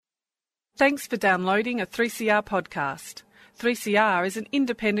Thanks for downloading a 3CR podcast. 3CR is an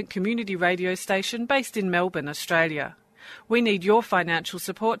independent community radio station based in Melbourne, Australia. We need your financial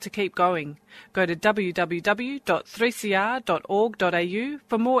support to keep going. Go to www.3cr.org.au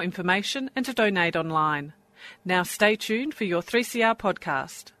for more information and to donate online. Now stay tuned for your 3CR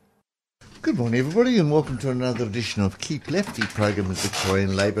podcast. Good morning, everybody, and welcome to another edition of Keep Lefty program at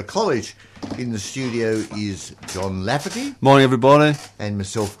Victorian Labour College. In the studio is John Lafferty. Morning, everybody. And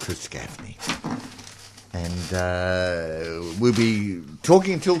myself, Chris Gaffney. And we'll be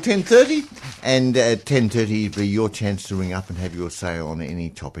talking until 10:30, and at 10:30 will be your chance to ring up and have your say on any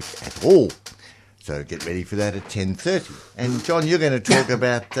topic at all. So get ready for that at 10:30. And John, you're going to talk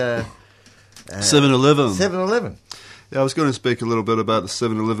about 7-Eleven. 7-Eleven. Yeah, I was going to speak a little bit about the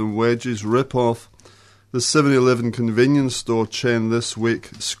 7-Eleven wages rip-off. The 7-Eleven convenience store chain this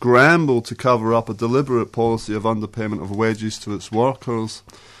week scrambled to cover up a deliberate policy of underpayment of wages to its workers.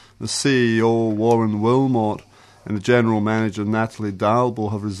 The CEO, Warren Wilmot, and the general manager, Natalie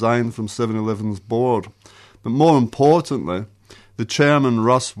Dalbo, have resigned from 7-Eleven's board. But more importantly, the chairman,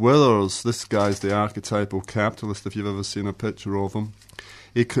 Russ Withers, this guy's the archetypal capitalist if you've ever seen a picture of him.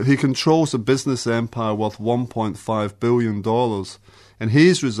 He controls a business empire worth $1.5 billion, and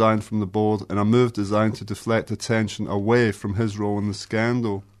he's resigned from the board in a move designed to deflect attention away from his role in the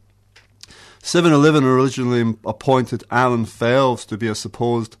scandal. 7-Eleven originally appointed Alan Phelps to be a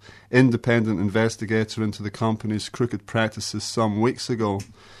supposed independent investigator into the company's crooked practices some weeks ago.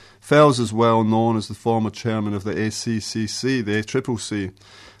 Phelps is well known as the former chairman of the ACCC, the ACCC,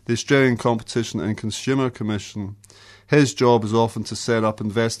 the Australian Competition and Consumer Commission. His job is often to set up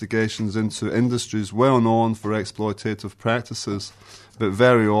investigations into industries well known for exploitative practices, but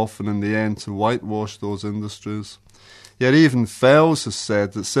very often in the end to whitewash those industries. Yet even Phelps has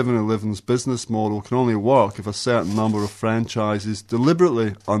said that 7-Eleven's business model can only work if a certain number of franchises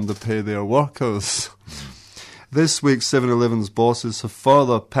deliberately underpay their workers. This week, 7-Eleven's bosses have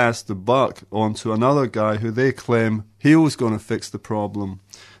further passed the buck on to another guy who they claim he was going to fix the problem.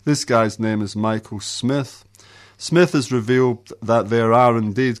 This guy's name is Michael Smith. Smith has revealed that there are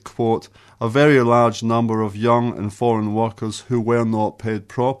indeed, quote, a very large number of young and foreign workers who were not paid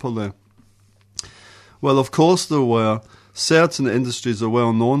properly. Well, of course there were. Certain industries are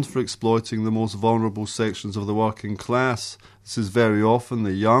well known for exploiting the most vulnerable sections of the working class. This is very often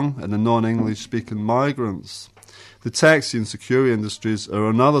the young and the non-English speaking migrants. The taxi and security industries are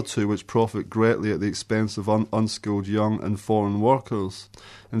another two which profit greatly at the expense of unskilled young and foreign workers.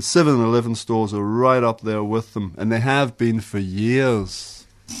 And 7-Eleven stores are right up there with them, and they have been for years.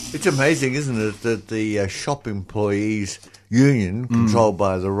 It's amazing, isn't it, that the shop employees union, controlled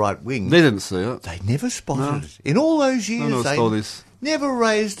by the right wing, They didn't see it. they never spotted it. In all those years, they stories. never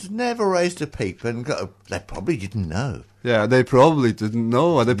raised a peep, and they probably didn't know. Yeah, they probably didn't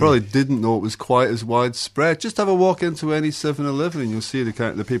know, and they probably didn't know it was quite as widespread. Just have a walk into any 7-Eleven and you'll see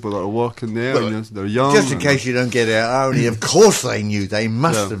the people that are working there, Well, and they're young. Just in case you don't get our irony, of course they knew. They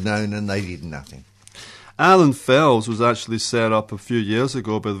must have known, and they did nothing. Alan Phelps was actually set up a few years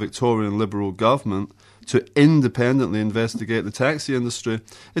ago by the Victorian Liberal government to independently investigate the taxi industry.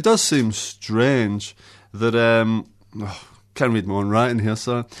 It does seem strange that... can't read my own writing here,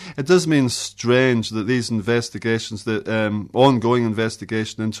 sorry. It does mean strange that these investigations, that ongoing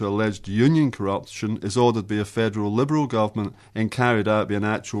investigation into alleged union corruption is ordered by a federal Liberal government and carried out by an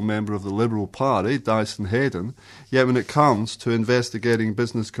actual member of the Liberal Party, Dyson Heydon. Yet when it comes to investigating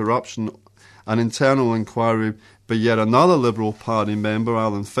business corruption, an internal inquiry by yet another Liberal Party member,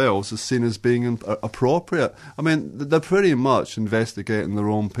 Alan Phelps, is seen as being appropriate. I mean, they're pretty much investigating their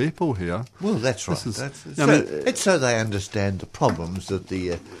own people here. Well, that's right. It's so they understand the problems that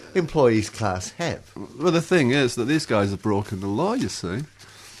the employees class have. Well, the thing is that these guys have broken the law, you see.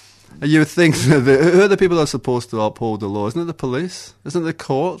 And you would think that who are the people that are supposed to uphold the law? Isn't it the police? Isn't it the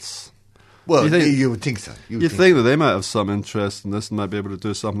courts? Well, you would think so. You think that they might have some interest in this and might be able to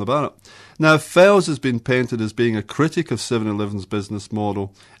do something about it. Now, Phelps has been painted as being a critic of 7-Eleven's business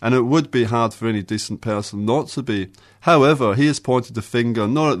model, and it would be hard for any decent person not to be. However, he has pointed the finger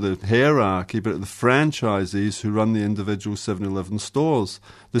not at the hierarchy, but at the franchisees who run the individual 7-Eleven stores.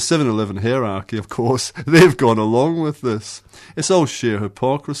 The 7-Eleven hierarchy, of course, they've gone along with this. It's all sheer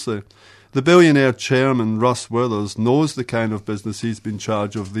hypocrisy. The billionaire chairman, Russ Withers, knows the kind of business he's been in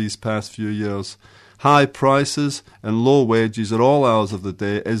charge of these past few years. High prices and low wages at all hours of the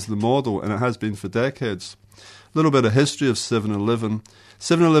day is the model, and it has been for decades. A little bit of history of 7-Eleven.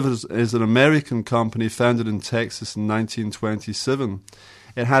 7-Eleven is an American company founded in Texas in 1927.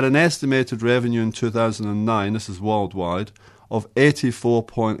 It had an estimated revenue in 2009, this is worldwide, of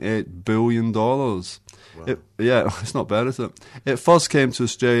 $84.8 billion. Wow. It's not bad, is it? It first came to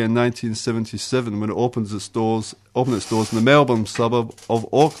Australia in 1977 when it opened its doors in the Melbourne suburb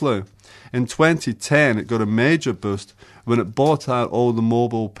of Auckland. In 2010, it got a major boost when it bought out all the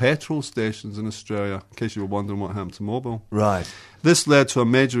Mobil petrol stations in Australia, in case you were wondering what happened to Mobil. Right. This led to a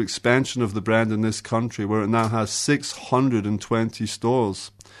major expansion of the brand in this country, where it now has 620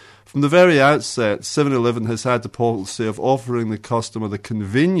 stores. From the very outset, 7-Eleven has had the policy of offering the customer the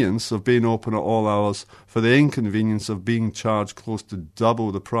convenience of being open at all hours for the inconvenience of being charged close to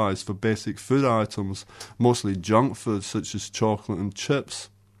double the price for basic food items, mostly junk food such as chocolate and chips.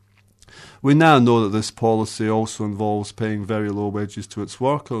 We now know that this policy also involves paying very low wages to its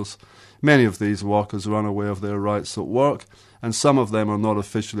workers. Many of these workers are unaware of their rights at work, and some of them are not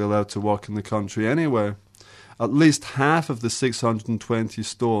officially allowed to work in the country anyway. At least half of the 620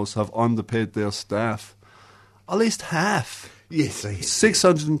 stores have underpaid their staff. At least half. Yes.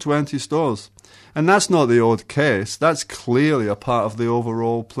 620 stores. And that's not the odd case. That's clearly a part of the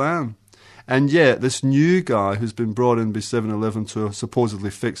overall plan. And yet, this new guy who's been brought in by 7-Eleven to supposedly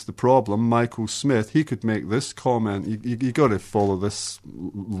fix the problem, Michael Smith, he could make this comment. You got to follow this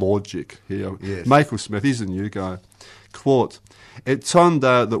logic here. Yes. Michael Smith, he's a new guy. Quote, "It turned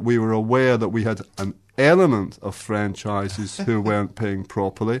out that we were aware that we had an element of franchises who weren't paying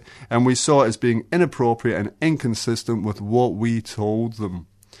properly, and we saw it as being inappropriate and inconsistent with what we told them."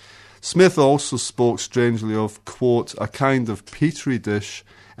 Smith also spoke strangely of, quote, "a kind of petri dish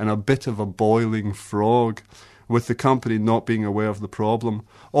and a bit of a boiling frog," with the company not being aware of the problem.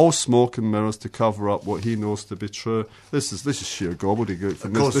 All smoke and mirrors to cover up what he knows to be true. This is sheer gobbledygook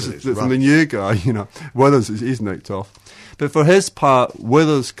from from the new guy, you know. Withers, he's nicked off. But for his part,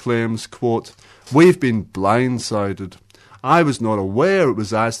 Withers claims, quote, "We've been blindsided. I was not aware it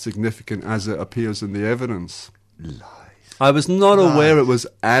was as significant as it appears in the evidence." Lies. I was not aware it was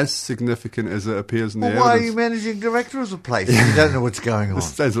as significant as it appears in the evidence. Why are you managing director of a place if you don't know what's going on?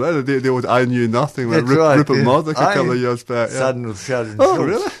 The old I knew nothing, like That's right, Rupert yeah. Murdoch a couple of years back. Yeah. Sudden Sergeant Oh,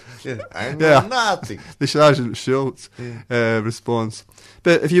 Schultz. really? Yeah. I know nothing. The Sergeant Schultz response.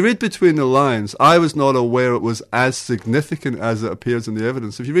 But if you read between the lines, I was not aware it was as significant as it appears in the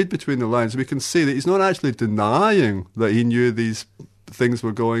evidence. If you read between the lines, we can see that he's not actually denying that he knew these things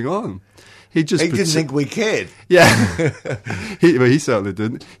were going on. He didn't think we cared. Yeah, he certainly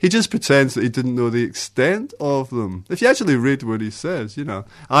didn't. He just pretends that he didn't know the extent of them. If you actually read what he says, you know,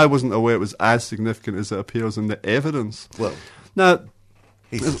 I wasn't aware it was as significant as it appears in the evidence. Well, now,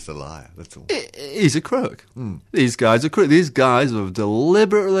 he's just a liar, that's all. He's a crook. These guys are crook. These guys have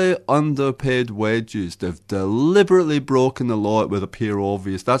deliberately underpaid wages. They've deliberately broken the law. It would appear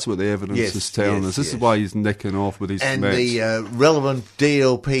obvious. That's what the evidence is telling us. This is why he's nicking off with his And mates. the relevant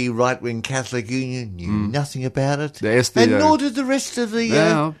DLP right-wing Catholic Union knew nothing about it. The SDA. And nor did the rest of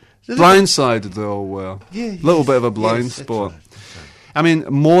the... blindsided they all were. Yeah, Little bit of a blind yes, that's spot. right. I mean,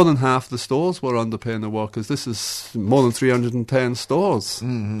 more than half the stores were underpaying the workers. This is more than 310 stores.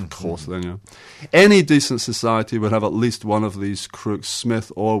 Of course, then, yeah. Any decent society would have at least one of these crooks,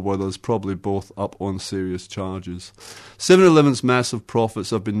 Smith or Withers, probably both up on serious charges. 7-Eleven's massive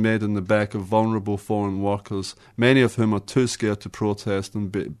profits have been made in the back of vulnerable foreign workers, many of whom are too scared to protest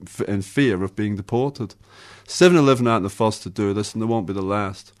and in fear of being deported. 7-Eleven aren't the first to do this, and they won't be the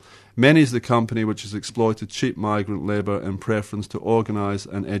last. Many is the company which has exploited cheap migrant labour in preference to organised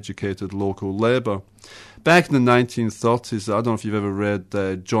and educated local labour. Back in the 1930s, I don't know if you've ever read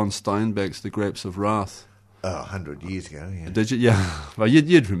John Steinbeck's The Grapes of Wrath. 100 years ago, yeah. Did you? Yeah. Well,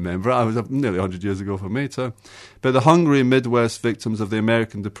 you'd remember. I was nearly 100 years ago for me, too. But the hungry Midwest victims of the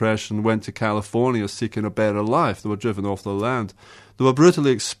American Depression went to California seeking a better life. They were driven off their land. They were brutally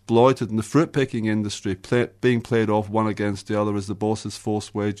exploited in the fruit-picking industry, being played off one against the other as the bosses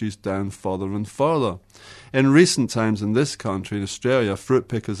forced wages down further and further. In recent times in this country, in Australia, fruit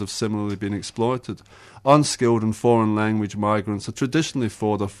pickers have similarly been exploited. Unskilled and foreign language migrants are traditionally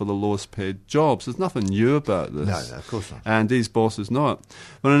fodder for the lowest paid jobs. There's nothing new about this. No, of course not. And these bosses know it.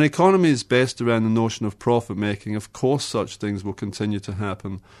 When an economy is based around the notion of profit making, of course such things will continue to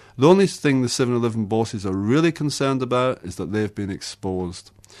happen. The only thing the 7-Eleven bosses are really concerned about is that they've been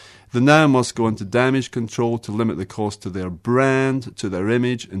exposed. They now must go into damage control to limit the cost to their brand, to their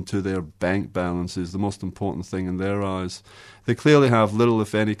image, and to their bank balances, the most important thing in their eyes. They clearly have little,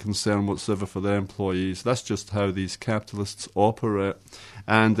 if any, concern whatsoever for their employees. That's just how these capitalists operate.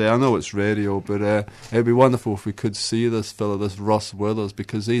 And I know it's radio, but it'd be wonderful if we could see this fella, this Russ Withers,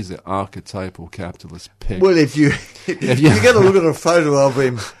 because he's the archetypal capitalist pig. Well, if you get a look at a photo of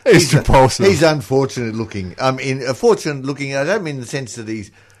him, He's repulsive. He's unfortunate looking. I mean, fortunate looking, I don't mean in the sense that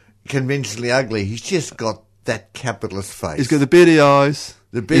he's conventionally ugly. He's just got that capitalist face. He's got the beady eyes.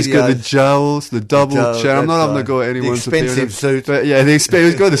 He's got the jowls, the double chin. I'm not having to go at anyone's the expensive suit. But yeah, he's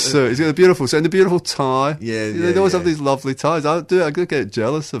got the suit. He's got the beautiful suit and the beautiful tie. They always have these lovely ties. I get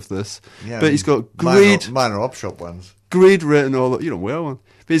jealous of this. Yeah, but he's got greed. Mine are op shop ones. Greed written all over. You don't wear one.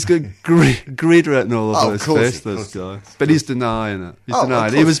 But he's got greed written all over his face, this guy. But he's denying it. He's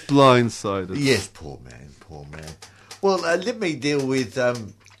denying it. He was blindsided. Yes, poor man. Well, let me deal with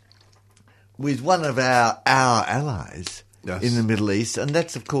one of our allies. Yes. In the Middle East, and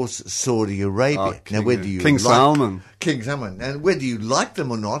that's of course Saudi Arabia. Now, whether you King Salman, and whether you like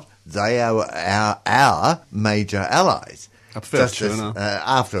them or not, they are our major allies.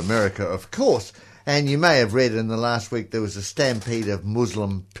 After America, of course. And you may have read in the last week there was a stampede of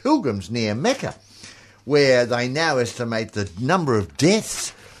Muslim pilgrims near Mecca, where they now estimate the number of deaths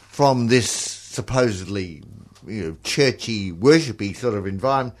from this supposedly churchy, worshipy sort of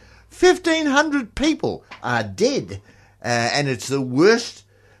environment. 1,500 people are dead. And it's the worst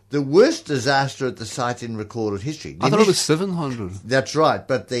disaster at the site in recorded history. I thought it was 700. That's right,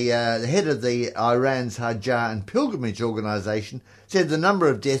 but the head of the Iran's Hajj and Pilgrimage organisation said the number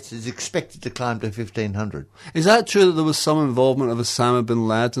of deaths is expected to climb to 1,500. Is that true that there was some involvement of Osama bin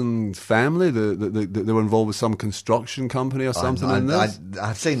Laden family? They were involved with some construction company or something in this?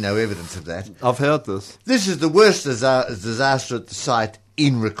 I've seen no evidence of that. I've heard this. This is the worst disaster at the site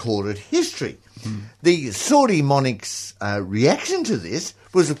in recorded history. The Saudi monarch's reaction to this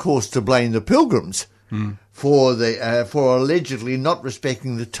was, of course, to blame the pilgrims for allegedly not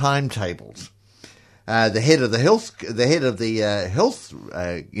respecting the timetables. The head of the health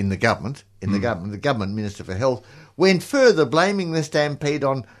in the government, the government minister for health, went further, blaming the stampede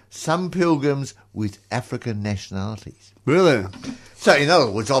on some pilgrims with African nationalities. Really? So, in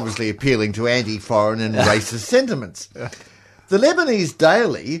other words, obviously appealing to anti-foreign and racist sentiments. The Lebanese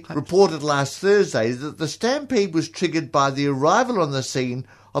Daily reported last Thursday that the stampede was triggered by the arrival on the scene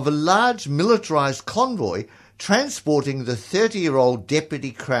of a large militarised convoy transporting the 30-year-old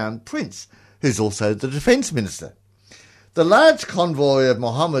Deputy Crown Prince, who's also the Defence Minister. The large convoy of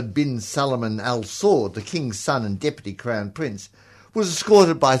Mohammed bin Salman Al Saud, the King's son and Deputy Crown Prince, was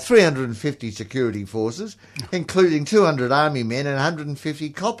escorted by 350 security forces, including 200 army men and 150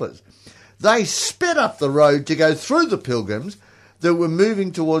 coppers. They sped up the road to go through the pilgrims that were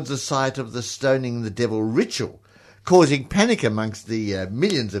moving towards the site of the Stoning the Devil ritual, causing panic amongst the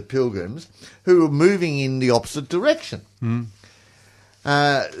millions of pilgrims who were moving in the opposite direction.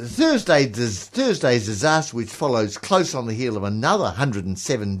 Thursday's disaster, which follows close on the heel of another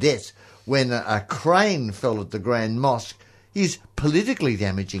 107 deaths when a crane fell at the Grand Mosque, is politically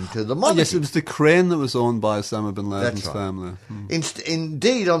damaging to the monarchy. Yes, it was the crane that was owned by Osama bin Laden's family.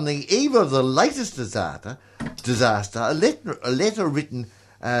 Indeed, on the eve of the latest disaster, a letter written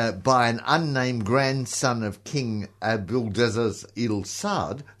by an unnamed grandson of King Abdulaziz Al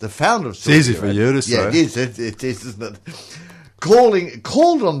Saud, the founder of Saudi Arabia. It's easy for you to say. Yeah, it is, isn't it?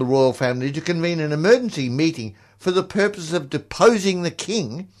 Called on the royal family to convene an emergency meeting for the purpose of deposing the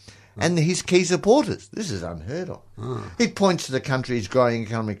king and his key supporters. This is unheard of. It points to the country's growing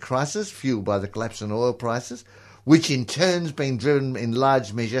economic crisis, fueled by the collapse in oil prices, which in turn has been driven in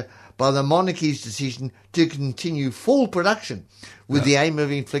large measure by the monarchy's decision to continue full production with the aim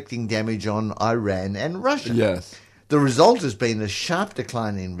of inflicting damage on Iran and Russia. Yes. The result has been a sharp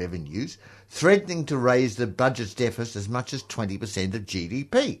decline in revenues, threatening to raise the budget's deficit as much as 20% of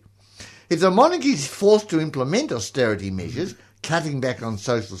GDP. If the monarchy is forced to implement austerity measures, cutting back on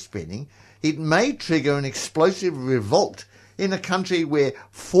social spending, it may trigger an explosive revolt in a country where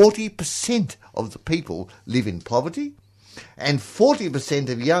 40% of the people live in poverty and 40%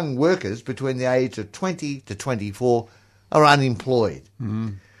 of young workers between the age of 20 to 24 are unemployed.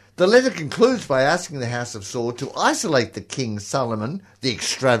 The letter concludes by asking the House of Saud to isolate the King Solomon, the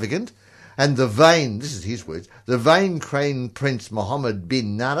extravagant, and the vain, this is his words, the vain Crown Prince Mohammed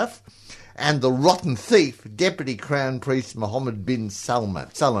bin Naif, and the rotten thief, Deputy Crown Prince Mohammed bin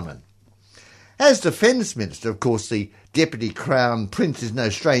Salman. As Defence Minister, of course, the Deputy Crown Prince is no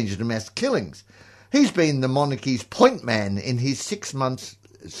stranger to mass killings. He's been the monarchy's point man in his 6 months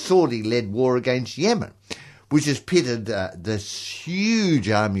Saudi-led war against Yemen, which has pitted this huge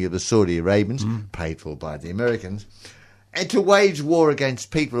army of the Saudi Arabians, paid for by the Americans, and to wage war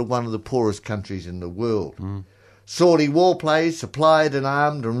against people of one of the poorest countries in the world. Saudi warplanes, supplied and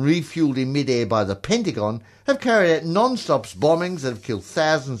armed and refuelled in midair by the Pentagon, have carried out non-stop bombings that have killed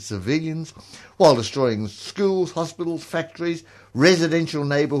thousands of civilians while destroying schools, hospitals, factories, residential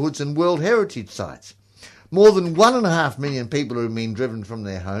neighbourhoods and World Heritage sites. More than 1.5 million people have been driven from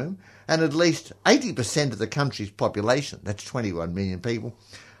their home, and at least 80% of the country's population, that's 21 million people,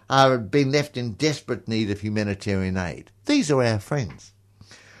 are being left in desperate need of humanitarian aid. These are our friends.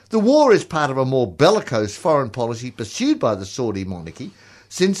 The war is part of a more bellicose foreign policy pursued by the Saudi monarchy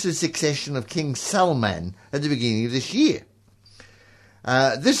since the succession of King Salman at the beginning of this year.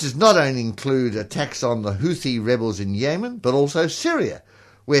 This does not only include attacks on the Houthi rebels in Yemen, but also Syria,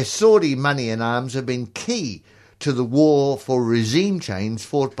 where Saudi money and arms have been key to the war for regime change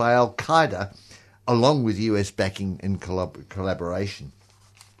fought by Al-Qaeda, along with US backing and collaboration.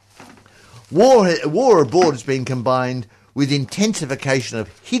 War abroad has been combined with intensification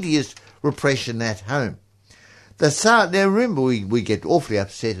of hideous repression at home. Now remember, we get awfully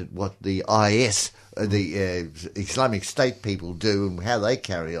upset at what the IS, the Islamic State people do and how they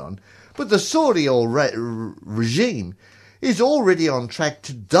carry on, but the Saudi regime is already on track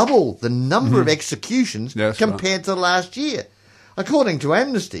to double the number of executions compared to last year. According to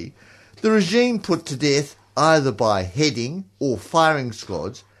Amnesty, the regime put to death, either by heading or firing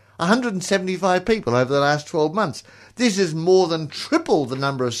squads, 175 people over the last 12 months. This is more than triple the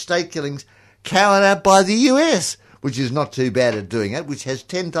number of state killings carried out by the US, which is not too bad at doing it, which has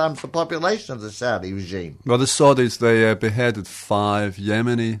 10 times the population of the Saudi regime. Well, the Saudis, they beheaded 5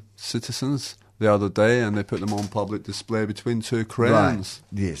 Yemeni citizens the other day, and they put them on public display between 2 cranes.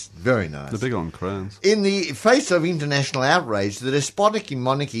 Right. Yes, very nice. They're big on cranes. In the face of international outrage, the despotic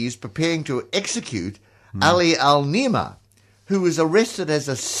monarchy is preparing to execute Ali al-Nimr, who was arrested as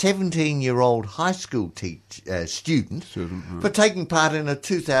a 17-year-old high school student for taking part in a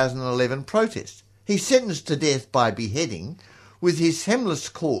 2011 protest. He's sentenced to death by beheading, with his headless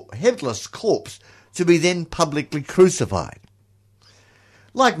corpse to be then publicly crucified.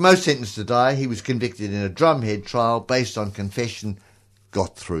 Like most sentenced to die, he was convicted in a drumhead trial based on confession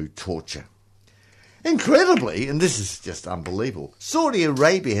got through torture. Incredibly, and this is just unbelievable, Saudi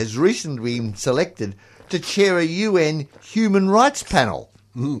Arabia has recently been selected to chair a UN human rights panel.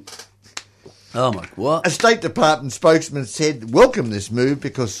 Oh my, what? A State Department spokesman said, welcome this move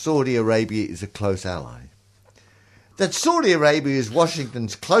because Saudi Arabia is a close ally. That Saudi Arabia is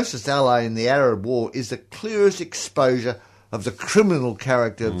Washington's closest ally in the Arab war is the clearest exposure of the criminal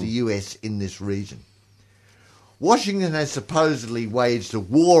character of the US in this region. Washington has supposedly waged a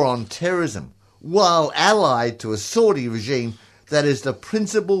war on terrorism while allied to a Saudi regime that is the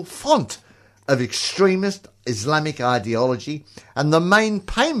principal font of extremist Islamic ideology and the main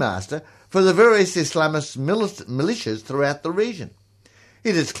paymaster for the various Islamist militias throughout the region.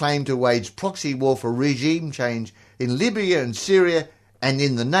 It has claimed to wage proxy war for regime change in Libya and Syria and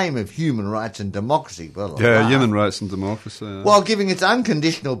in the name of human rights and democracy. Human rights and democracy. Yeah. While giving its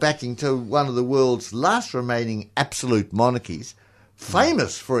unconditional backing to one of the world's last remaining absolute monarchies,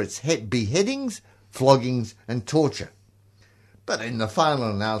 famous for its beheadings, floggings and torture. But in the final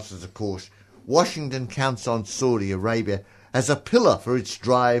analysis, of course, Washington counts on Saudi Arabia as a pillar for its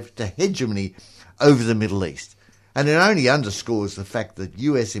drive to hegemony over the Middle East. And it only underscores the fact that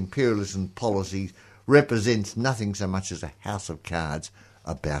US imperialism policy represents nothing so much as a house of cards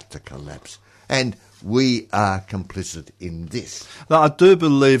about to collapse. And we are complicit in this. Now, I do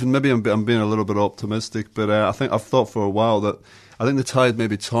believe, and maybe I'm being a little bit optimistic, but I think I've thought for a while that I think the tide may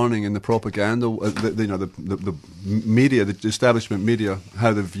be turning in the propaganda, the media, the establishment media,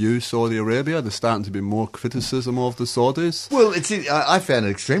 how they view Saudi Arabia. There's starting to be more criticism of the Saudis. Well, I found it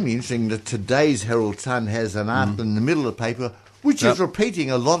extremely interesting that today's Herald Sun has an article in the middle of the paper which is repeating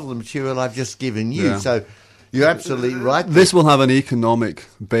a lot of the material I've just given you. Yeah. So you're absolutely right. This will have an economic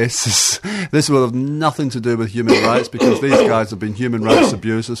basis. This will have nothing to do with human rights because these guys have been human rights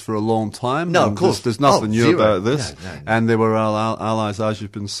abusers for a long time. No, of course. There's nothing new about this. No. And they were our allies, as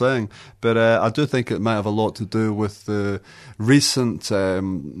you've been saying. But I do think it might have a lot to do with the recent,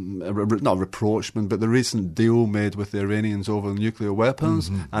 not rapprochement, but the recent deal made with the Iranians over nuclear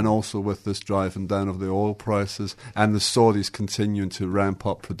weapons and also with this driving down of the oil prices and the Saudis continuing to ramp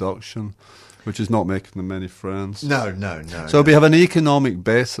up production, which is not making them many friends. No. So we have an economic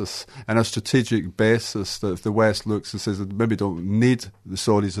basis and a strategic basis that if the West looks and says that maybe don't need the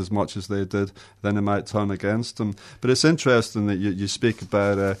Saudis as much as they did, then they might turn against them. But it's interesting that you speak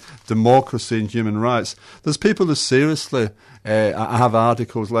about democracy and human rights. There's people who seriously I have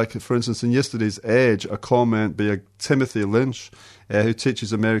articles like, for instance, in yesterday's Edge, a comment by Timothy Lynch, who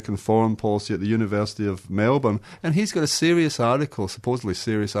teaches American foreign policy at the University of Melbourne, and he's got a serious article, supposedly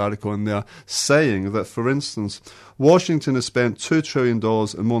serious article in there, saying that, for instance, Washington has spent $2 trillion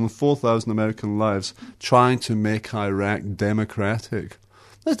and more than 4,000 American lives trying to make Iraq democratic.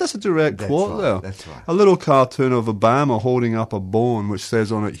 That's a direct That's quote right, there. that's right. A little cartoon of Obama holding up a bone which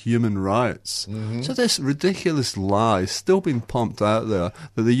says on it human rights. Mm-hmm. So this ridiculous lie is still being pumped out there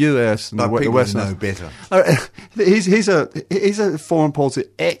that the US and But the people Western... know better. He's a foreign policy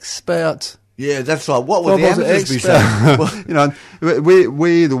expert. Yeah, that's right. What would the amateurs be saying? saying? You know,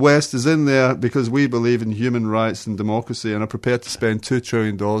 we, the West, is in there because we believe in human rights and democracy and are prepared to spend $2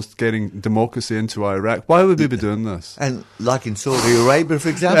 trillion getting democracy into Iraq. Why would we be doing this? And like in Saudi Arabia, for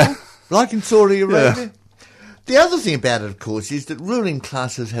example? Like in Saudi Arabia? Yeah. The other thing about it, of course, is that ruling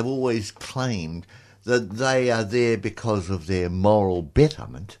classes have always claimed that they are there because of their moral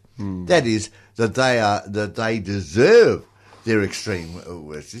betterment. That is, that they deserve their extreme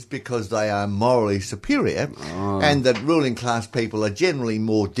wishes because they are morally superior, and that ruling class people are generally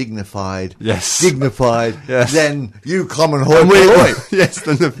more dignified Yes. than you common hoi And polloi. yes,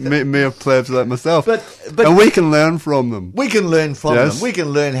 than the mere plebs like myself. But and we can learn from them. we can learn from Yes. them. We can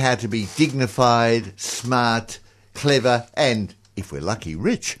learn how to be dignified, smart, clever, and, if we're lucky,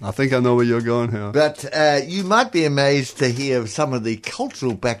 rich. I think I know where you're going here. But you might be amazed to hear some of the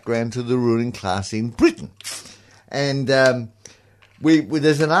cultural background to the ruling class in Britain. And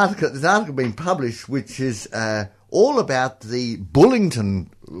there's an article being published which is all about the Bullingdon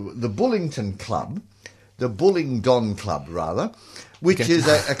Club, the Bullingdon Club rather, which is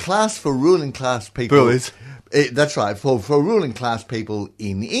a class for ruling class people. Bullies. That's right, for ruling class people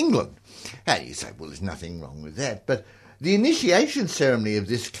in England. Now you say, well, there's nothing wrong with that, but the initiation ceremony of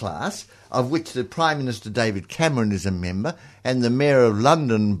this class, of which the Prime Minister David Cameron is a member, and the Mayor of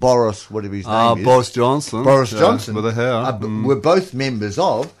London, Boris, whatever his name is. Boris Johnson. Boris Yeah, Johnson. with the hair. Were both members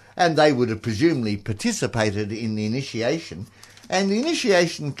of, and they would have presumably participated in the initiation. And the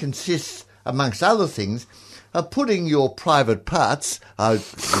initiation consists, amongst other things, of putting your private parts,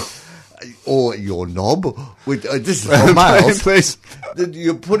 or your knob, which, this is for males. Please. That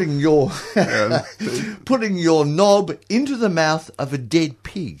you're putting your putting your knob into the mouth of a dead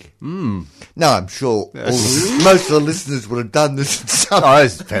pig. Now, I'm sure most of the listeners would have done this at some. Oh,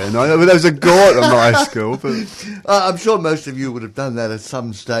 that's fair enough. There was a goat at my school, but I'm sure most of you would have done that at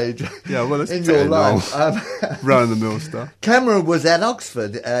some stage yeah, well, it's in fair your life. run the mill stuff. Cameron was at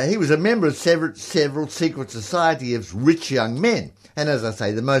Oxford. He was a member of several secret society of rich young men. And as I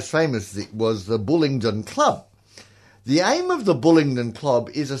say, the most famous was the Bullingdon Club. The aim of the Bullingdon Club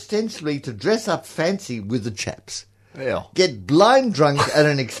is ostensibly to dress up fancy with the chaps, Yeah. get blind drunk at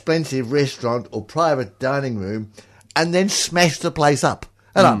an expensive restaurant or private dining room, and then smash the place up.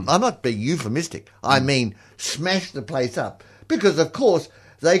 And I'm not being euphemistic. I mean smash the place up. Because, of course,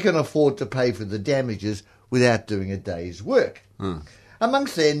 they can afford to pay for the damages without doing a day's work.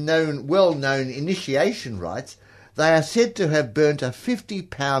 Amongst their well-known initiation rites, they are said to have burnt a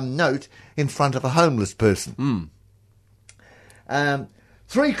 £50 note in front of a homeless person.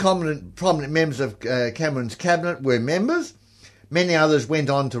 3 prominent members of Cameron's cabinet were members. Many others went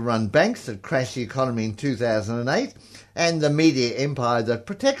on to run banks that crashed the economy in 2008 and the media empire that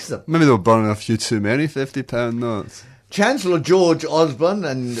protects them. Maybe they were burning a few too many £50 notes. Chancellor George Osborne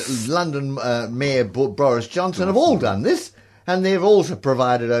and London Mayor Boris Johnson have all done this, and they've also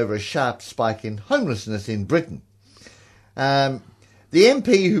provided over a sharp spike in homelessness in Britain. The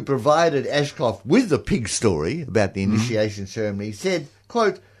MP who provided Ashcroft with the pig story about the initiation ceremony said,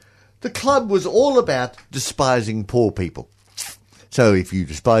 quote, "The club was all about despising poor people. So if you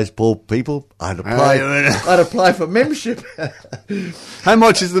despise poor people, I'd apply for membership." How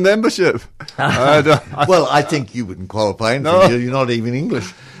much is the membership? Well, I think you wouldn't qualify anything. No. You're not even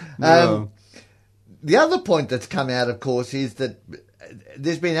English. No. The other point that's come out, of course, is that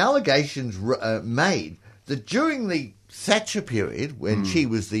there's been allegations made that during the Thatcher period, when she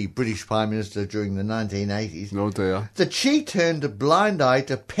was the British Prime Minister during the 1980s, No dear. that she turned a blind eye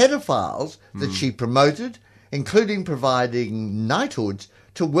to pedophiles that she promoted, including providing knighthoods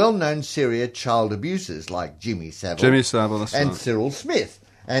to well-known serial child abusers like Jimmy Savile, that's and right. Cyril Smith.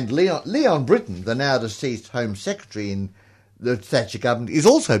 And Leon Britton, the now deceased Home Secretary in the Thatcher government, is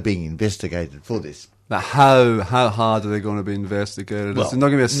also being investigated for this. Now, how hard are they going to be investigated? Well, It's not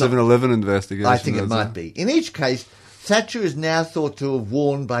going to be a 7-Eleven investigation. I think it is might be. In each case, Thatcher is now thought to have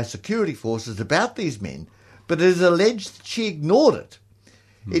warned by security forces about these men, but it is alleged that she ignored it.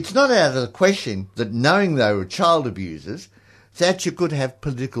 It's not out of the question that, knowing they were child abusers, Thatcher could have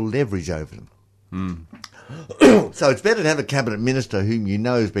political leverage over them. So it's better to have a cabinet minister whom you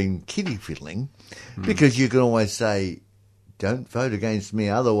know has been kiddie fiddling, because you can always say, don't vote against me,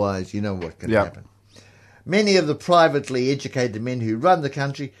 otherwise you know what can happen. Many of the privately educated men who run the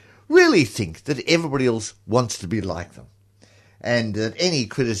country really think that everybody else wants to be like them, and that any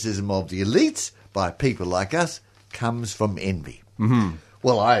criticism of the elites by people like us comes from envy.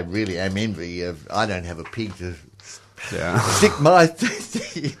 Well, I really am envy of. I don't have a pig to stick Yeah. my.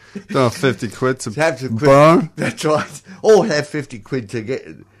 Don't have 50 quid to have to burn. That's right. Or have 50 quid to get.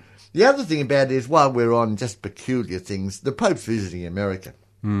 The other thing about it is, while we're on just peculiar things, the Pope's visiting America.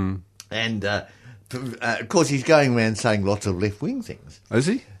 And, of course, he's going around saying lots of left-wing things. Is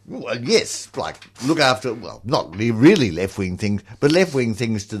he? Well, yes, like look after, well, not really left-wing things, but left-wing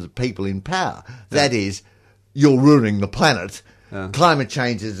things to the people in power. That is, you're ruining the planet. Climate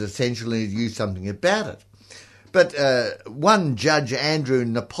change is essential and you do something about it. But one Judge Andrew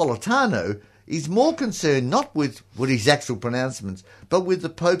Napolitano is more concerned not with his actual pronouncements, but with the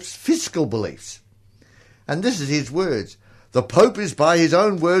Pope's fiscal beliefs. And this is his words. The Pope is, by his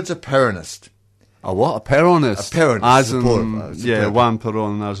own words, a Peronist. A what? A Peronist? A Peronist. As in, supporter. Juan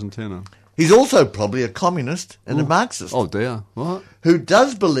Perón in Argentina. He's also probably a communist and a Marxist. Oh dear, what? Who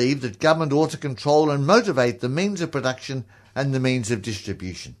does believe that government ought to control and motivate the means of production and the means of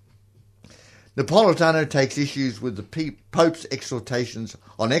distribution. Napolitano takes issues with the Pope's exhortations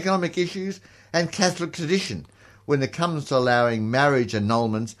on economic issues and Catholic tradition when it comes to allowing marriage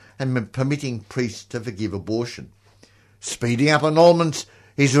annulments and permitting priests to forgive abortion. Speeding up annulments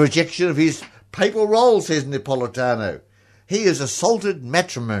is a rejection of his papal role, says Napolitano. He has assaulted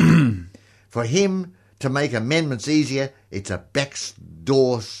matrimony. For him to make amendments easier, it's a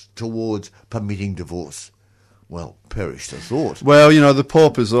backdoor towards permitting divorce. Well, perish the thought. Well, the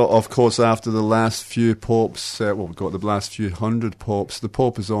Pope is, of course, after the last few popes, we've got the last few hundred popes, the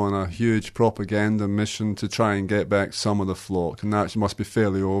Pope is on a huge propaganda mission to try and get back some of the flock, and that must be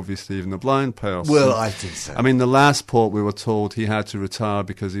fairly obvious to even a blind person. Well, I think so. I mean, the last Pope, we were told he had to retire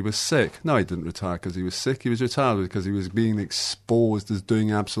because he was sick. No, he didn't retire because he was sick. He was retired because he was being exposed as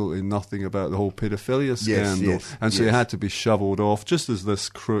doing absolutely nothing about the whole paedophilia scandal. And so he had to be shoveled off, just as this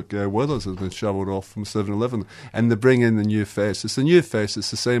crook Withers has been shoveled off from 7-Eleven. And they bring in the new face. It's the new face.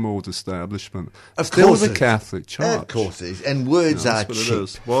 It's the same old establishment. Still the Catholic Church. Of course it is. And words are what cheap. it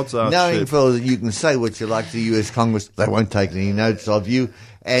is. Words are Knowing cheap. for that you can say what you like to the US Congress, they won't take any notice of you,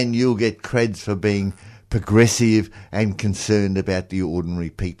 and you'll get creds for being progressive and concerned about the ordinary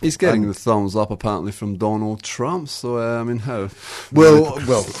people. He's getting the thumbs up apparently from Donald Trump. So I mean, how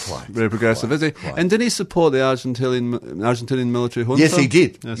quite very progressive is he? Quite. And did he support the Argentinian military junta? Yes, he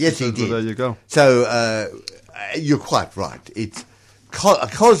did. Yes, he did. Well, there you go. So you're quite right. It's a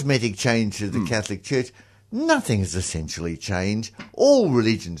cosmetic change to the Catholic Church. Nothing has essentially changed. All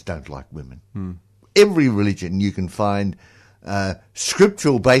religions don't like women. Every religion you can find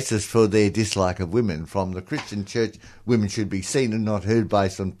scriptural basis for their dislike of women. From the Christian Church, women should be seen and not heard by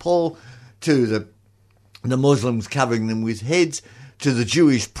St. Paul, to the Muslims covering them with heads, to the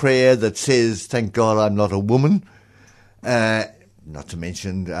Jewish prayer that says, "Thank God I'm not a woman." Not to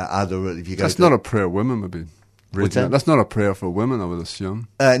mention other. If you go, That's not a prayer women would be. What's that? That's not a prayer for women, I would assume.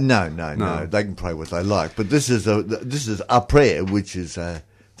 No. They can pray what they like, but this is a prayer, which is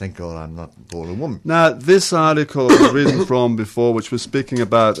thank God I'm not born a woman. Now, this article I was reading from before, which was speaking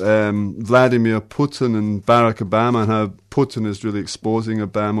about Vladimir Putin and Barack Obama, and how Putin is really exposing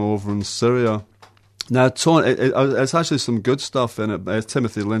Obama over in Syria. Now, it's actually some good stuff in it. It's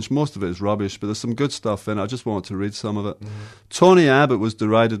Timothy Lynch. Most of it is rubbish, but there's some good stuff in it. I just wanted to read some of it. Tony Abbott was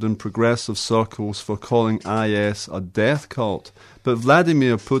derided in progressive circles for calling IS a death cult, but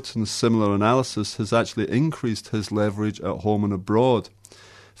Vladimir Putin's similar analysis has actually increased his leverage at home and abroad.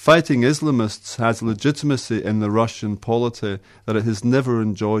 Fighting Islamists has legitimacy in the Russian polity that it has never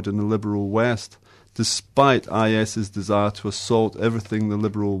enjoyed in the liberal West, despite IS's desire to assault everything the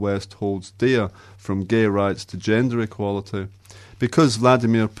liberal West holds dear, from gay rights to gender equality. Because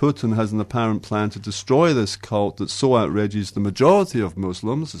Vladimir Putin has an apparent plan to destroy this cult that so outrages the majority of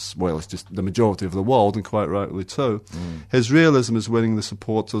Muslims, it's just the majority of the world, and quite rightly too, his realism is winning the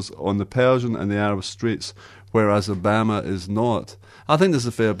supporters on the Persian and the Arab streets, whereas Obama is not. I think there's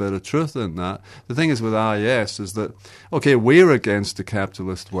a fair bit of truth in that. The thing is with IS is that, okay, we're against the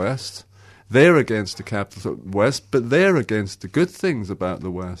capitalist West, they're against the capitalist West, but they're against the good things about the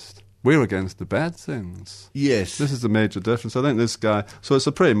West. We're against the bad things. Yes. This is the major difference. I think this guy... So it's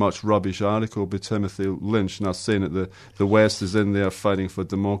a pretty much rubbish article by Timothy Lynch, and I was saying that the West is in there fighting for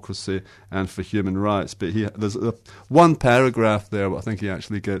democracy and for human rights, but there's one paragraph there, but I think he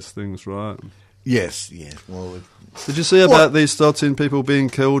actually gets things right. Yes. Well, did you see about these 13 people being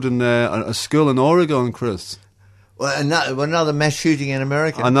killed in a school in Oregon, Chris? Well, another mass shooting in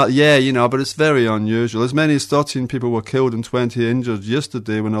America. But it's very unusual. As many as 13 people were killed and 20 injured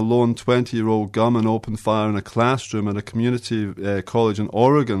yesterday when a lone 20-year-old gunman opened fire in a classroom at a community college in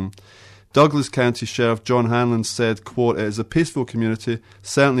Oregon. Douglas County Sheriff John Hanlon said, quote, "It is a peaceful community.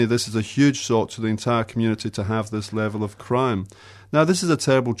 Certainly this is a huge shock to the entire community to have this level of crime." Now, this is a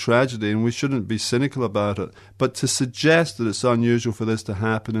terrible tragedy and we shouldn't be cynical about it, but to suggest that it's unusual for this to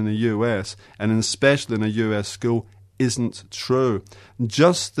happen in the US, and especially in a US school, isn't true.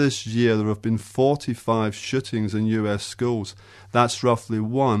 Just this year there have been 45 shootings in US schools. That's roughly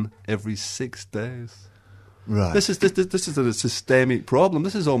one every 6 days. Right. This is a systemic problem.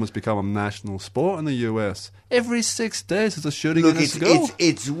 This has almost become a national sport in the US. Every 6 days there's a shooting in a school.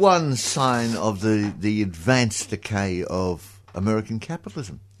 It's one sign of the advanced decay of American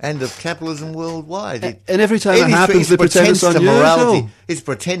capitalism and of capitalism worldwide. And every time it happens, they pretend it's unusual. Morality. Its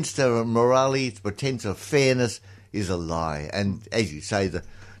pretense to morality, its pretense of fairness is a lie. And as you say,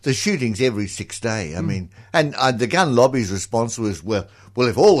 the shootings every 6 days. I mean, and the gun lobby's response was, well,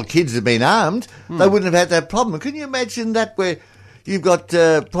 if all the kids had been armed, they wouldn't have had that problem. Can you imagine that, where you've got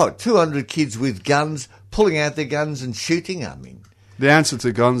 200 kids with guns pulling out their guns and shooting? I mean, the answer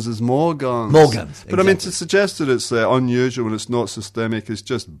to guns is more guns. More guns. But exactly. I mean, to suggest that it's unusual and it's not systemic is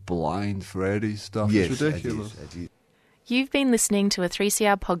just blind Freddy stuff. Yes, it's ridiculous. it is. You've been listening to a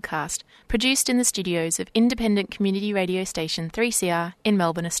 3CR podcast produced in the studios of independent community radio station 3CR in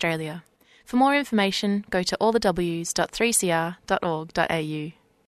Melbourne, Australia. For more information, go to allthews.3cr.org.au.